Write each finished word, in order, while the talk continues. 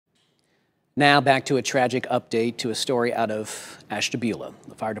Now back to a tragic update to a story out of Ashtabula.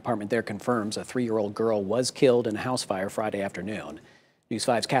 The fire department there confirms a 3-year-old girl was killed in a house fire Friday afternoon. News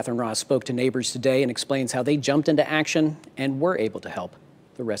 5's Catherine Ross spoke to neighbors today and explains how they jumped into action and were able to help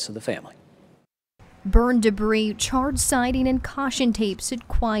the rest of the family. Burned debris, charred siding, and caution tape said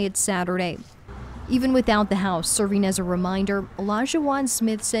quiet Saturday. Even without the house serving as a reminder, Elijah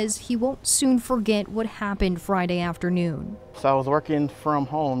Smith says he won't soon forget what happened Friday afternoon. So I was working from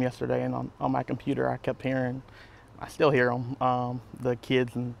home yesterday, and on my computer I kept hearing, I still hear them, the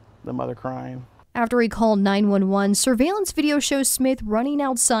kids and the mother crying. After he called 911, surveillance video shows Smith running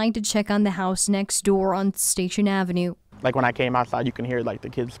outside to check on the house next door on Station Avenue. Like when I came outside, you can hear like the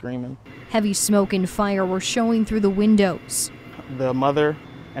kids screaming. Heavy smoke and fire were showing through the windows. The mother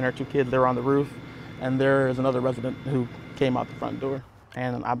and her 2 kids, they were on the roof, and there is another resident who came out the front door.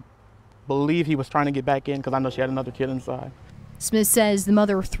 And I believe he was trying to get back in because I know she had another kid inside. Smith says the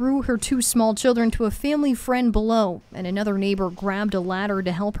mother threw her 2 small children to a family friend below, and another neighbor grabbed a ladder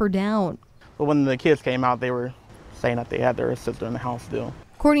to help her down. But when the kids came out, they were saying that they had their sister in the house still.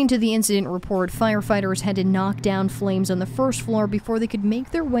 According to the incident report, firefighters had to knock down flames on the first floor before they could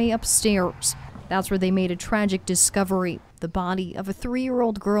make their way upstairs. That's where they made a tragic discovery: the body of a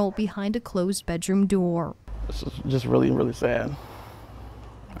 3-year-old girl behind a closed bedroom door. This is just really, really sad.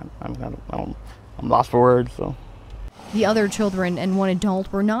 I'm lost for words. So. The other children and 1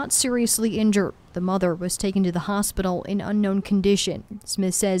 adult were not seriously injured. The mother was taken to the hospital in unknown condition.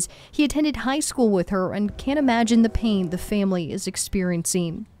 Smith says he attended high school with her and can't imagine the pain the family is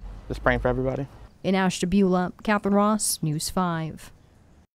experiencing. Just praying for everybody. In Ashtabula, Catherine Ross, News 5.